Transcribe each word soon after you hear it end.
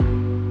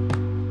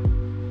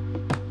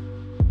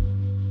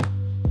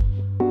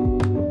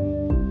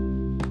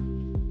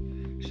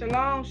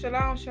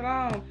shalom,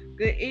 shalom.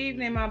 Good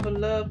evening, my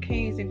beloved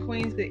kings and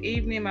queens. Good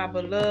evening, my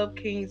beloved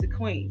kings and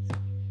queens.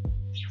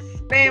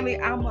 Family,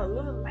 I'm a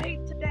little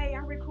late today.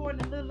 I'm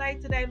recording a little late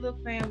today,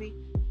 look, family.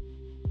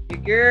 Your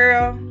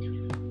girl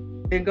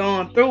been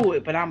going through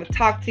it, but I'm gonna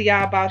talk to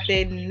y'all about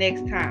that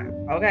next time,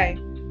 okay?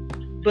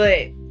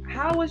 But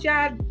how was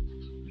y'all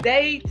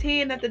day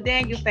 10 of the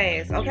Daniel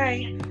fast,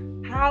 okay?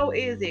 How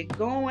is it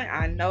going?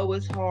 I know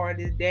it's hard.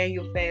 This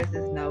Daniel fast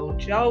is no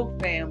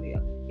joke, family.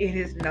 It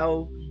is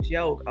no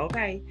joke,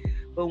 okay?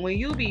 But when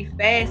you be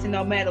fasting,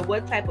 no matter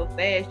what type of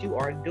fast you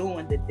are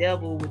doing, the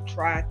devil would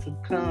try to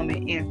come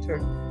and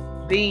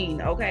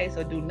intervene, okay?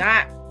 So do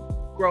not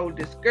grow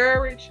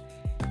discouraged.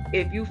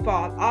 If you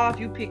fall off,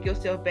 you pick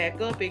yourself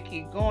back up and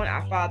keep going.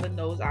 Our Father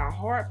knows our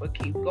heart, but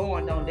keep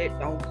going.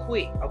 Don't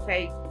quit,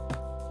 okay?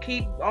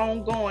 Keep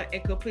on going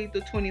and complete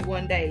the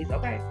 21 days,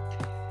 okay?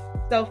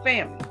 So,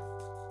 family,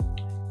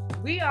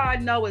 we all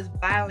know it's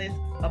violence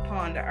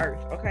upon the earth,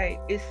 okay?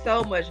 It's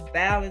so much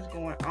violence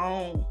going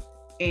on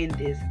in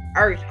this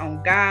earth,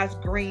 on God's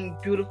green,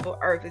 beautiful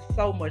earth. It's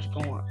so much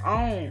going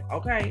on,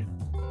 okay?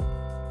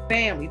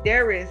 Family,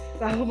 there is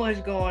so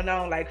much going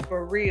on, like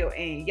for real.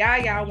 And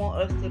y'all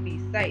want us to be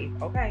safe,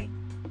 okay?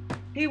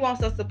 He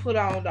wants us to put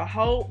on the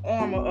whole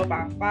armor of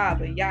our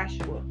Father,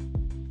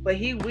 Yahshua. But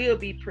he will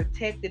be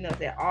protecting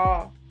us at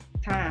all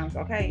times,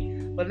 okay?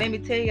 But let me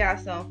tell y'all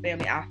something,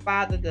 family. Our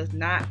Father does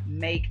not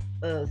make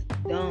us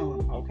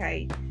dumb,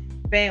 okay?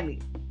 Family,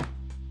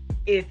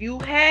 if you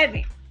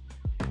haven't,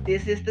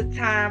 this is the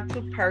time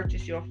to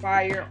purchase your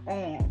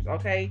firearms,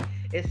 okay?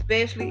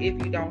 Especially if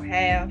you don't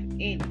have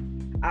any.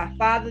 Our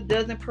Father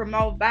doesn't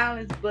promote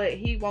violence, but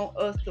he wants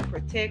us to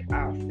protect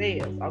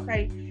ourselves,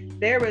 okay?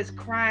 There is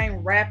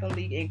crime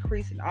rapidly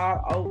increasing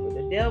all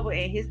over. The devil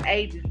and his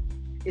agents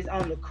is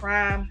on the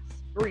crime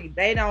spree.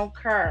 They don't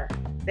care.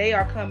 They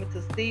are coming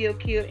to steal,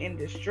 kill, and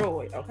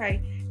destroy,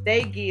 okay?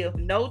 They give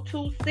no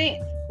 2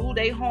 cents who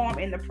they harm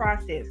in the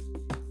process.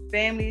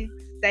 Family,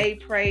 stay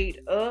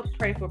prayed up,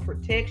 pray for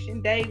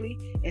protection daily,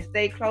 and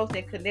stay close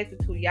and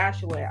connected to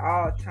Yahshua at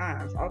all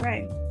times,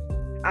 okay?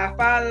 Our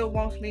Father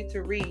wants me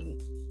to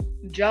read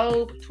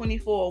Job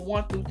 24,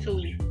 1 through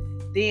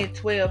 2, then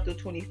 12 through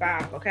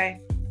 25,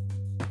 okay?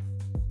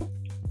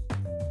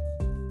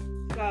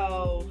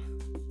 So,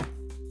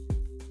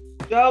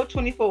 Job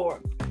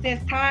 24.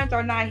 Since times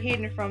are not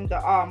hidden from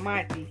the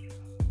Almighty,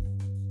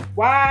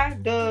 why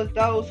does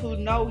those who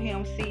know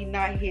him see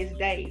not his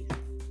days?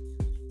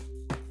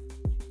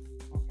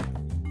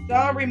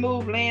 Some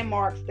remove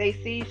landmarks, they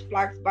seize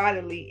flocks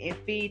bodily and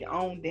feed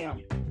on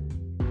them.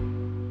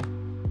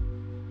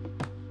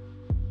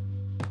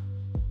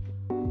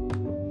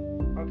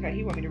 Okay,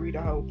 he want me to read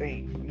the whole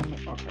thing.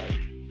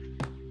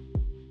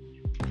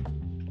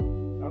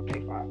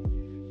 Okay,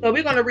 fine. So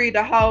we're going to read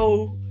the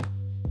whole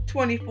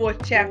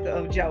 24th chapter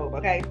of Job,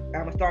 okay? I'm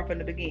going to start from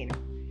the beginning.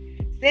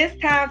 Since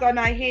times are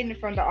not hidden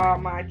from the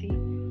Almighty,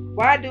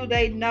 why do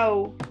they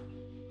know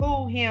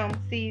who him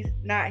sees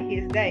not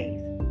his days?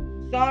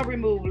 Some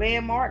remove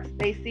landmarks,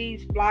 they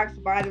seize flocks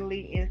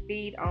bodily and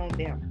feed on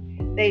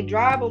them. They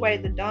drive away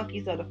the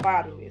donkeys of the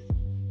fatherless.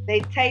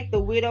 They take the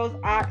widow's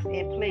ox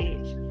and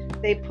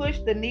pledge. They push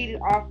the needy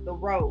off the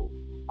road.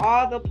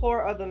 All the poor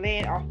of the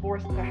land are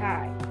forced to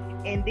hide.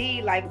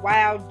 Indeed, like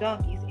wild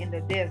donkeys in the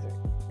desert,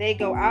 they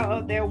go out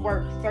of their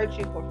work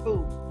searching for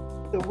food.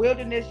 The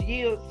wilderness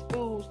yields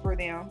food for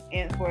them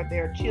and for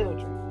their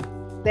children.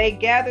 They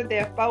gather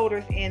their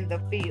folders in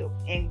the field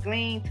and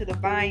glean to the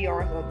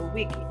vineyards of the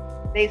wicked.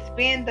 They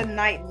spend the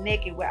night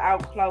naked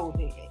without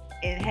clothing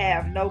and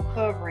have no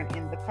covering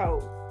in the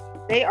cold.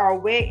 They are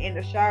wet in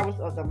the showers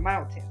of the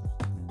mountains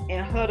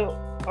and huddle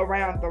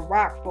around the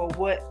rock for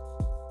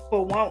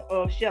want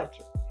of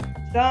shelter.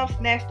 Some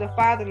snatch the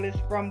fatherless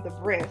from the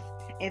breast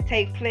and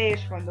take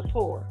pledge from the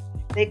poor.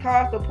 They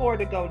cause the poor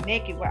to go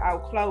naked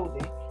without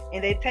clothing,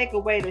 and they take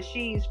away the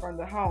sheaves from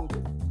the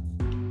hungry.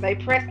 They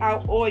press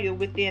out oil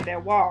within their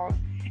walls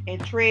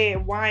and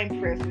tread wine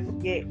presses,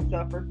 yet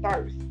suffer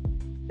thirst.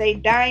 They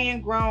die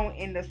and groan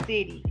in the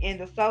city, and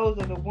the souls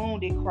of the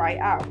wounded cry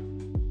out.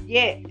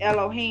 Yet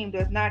Elohim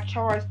does not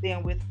charge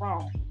them with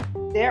wrong.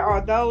 There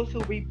are those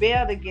who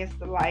rebel against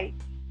the light.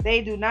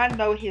 They do not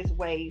know his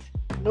ways,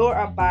 nor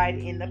abide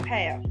in the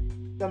path.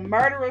 The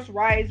murderers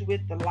rise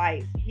with the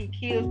lights. He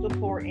kills the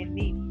poor and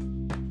needy.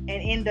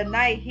 And in the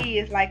night he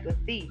is like a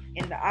thief.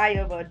 In the eye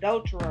of an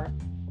adulterer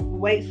who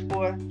waits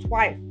for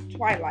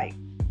twilight,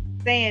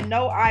 saying,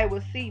 no eye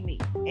will see me.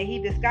 And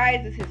he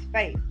disguises his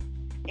face.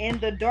 In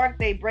the dark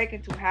they break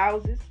into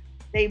houses,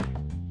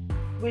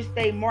 which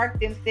they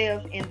mark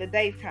themselves in the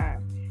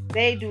daytime.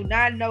 They do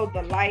not know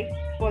the light,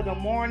 for the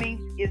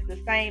morning is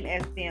the same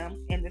as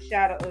them in the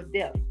shadow of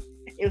death.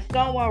 If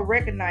someone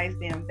recognizes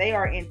them, they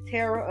are in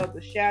terror of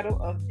the shadow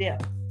of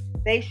death.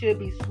 They should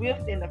be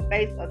swift in the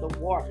face of the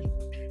waters.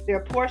 Their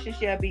portion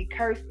shall be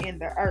cursed in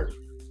the earth,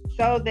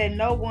 so that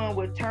no one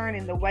will turn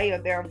in the way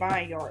of their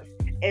vineyards.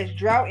 As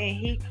drought and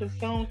heat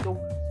consumes the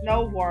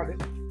snow waters,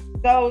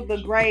 so the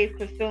grave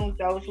consumes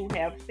those who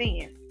have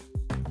sinned.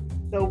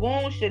 The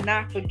wound should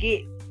not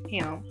forget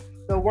him.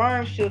 The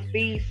worm should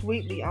feed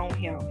sweetly on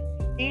him.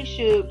 He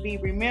should be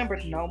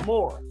remembered no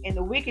more, and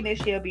the wickedness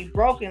shall be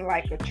broken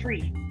like a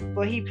tree.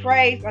 For he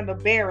prays on the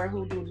barren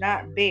who do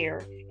not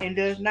bear, and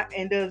does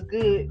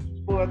good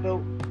for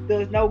the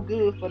does no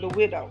good for the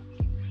widow.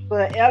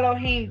 But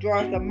Elohim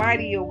draws the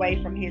mighty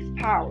away from his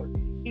power.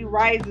 He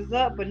rises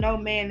up, but no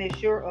man is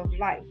sure of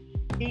life.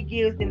 He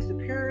gives them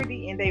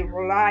security, and they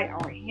rely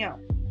on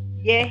him.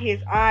 Yet his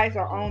eyes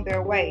are on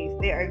their ways.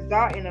 They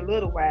exalt in a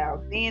little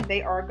while, then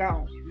they are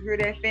gone. You hear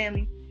that,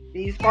 family?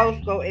 These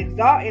folks go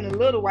exalt in a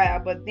little while,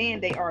 but then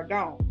they are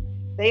gone.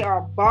 They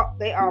are brought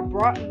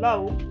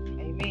low.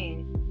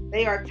 Amen.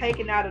 They are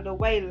taken out of the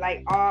way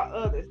like all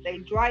others. They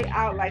dry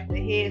out like the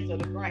heads of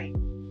the grain.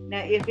 Now,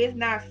 if it's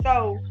not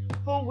so,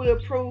 who will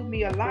prove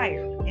me a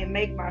liar and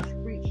make my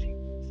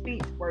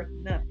speech worth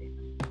nothing?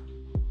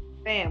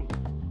 Family,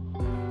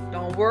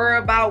 don't worry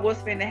about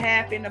what's going to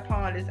happen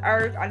upon this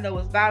earth. I know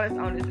it's violence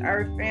on this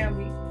earth,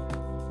 family.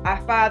 Our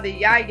Father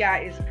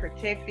Yahweh is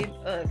protecting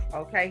us,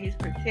 okay? He's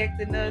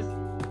protecting us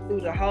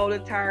through the whole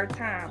entire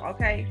time,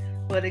 okay?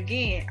 But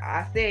again,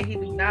 I said he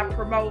do not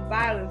promote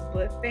violence,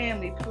 but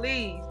family,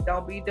 please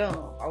don't be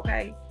dumb,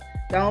 okay?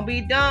 Don't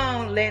be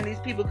dumb letting these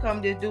people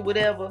come to do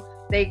whatever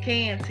they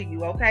can to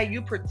you, okay?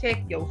 You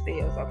protect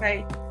yourselves,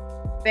 okay?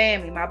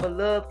 Family, my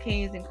beloved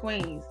kings and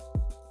queens,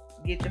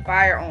 get your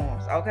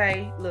firearms,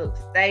 okay? Look,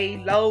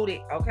 stay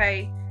loaded,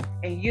 okay?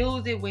 And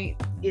use it when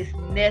it's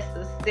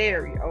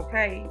necessary,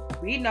 okay?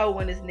 We know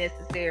when it's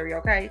necessary,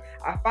 okay?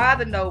 Our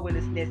Father knows when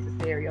it's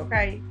necessary,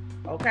 okay?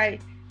 Okay?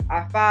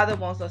 Our Father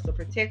wants us to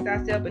protect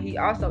ourselves, but he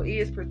also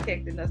is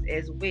protecting us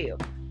as well.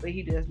 But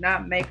he does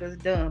not make us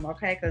dumb,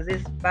 okay? Because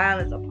it's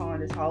violence upon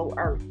this whole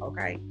earth,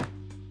 okay?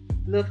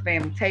 Look,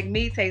 family,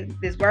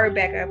 take this word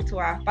back up to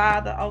our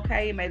Father,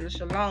 okay? May the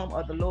shalom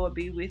of the Lord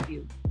be with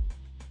you.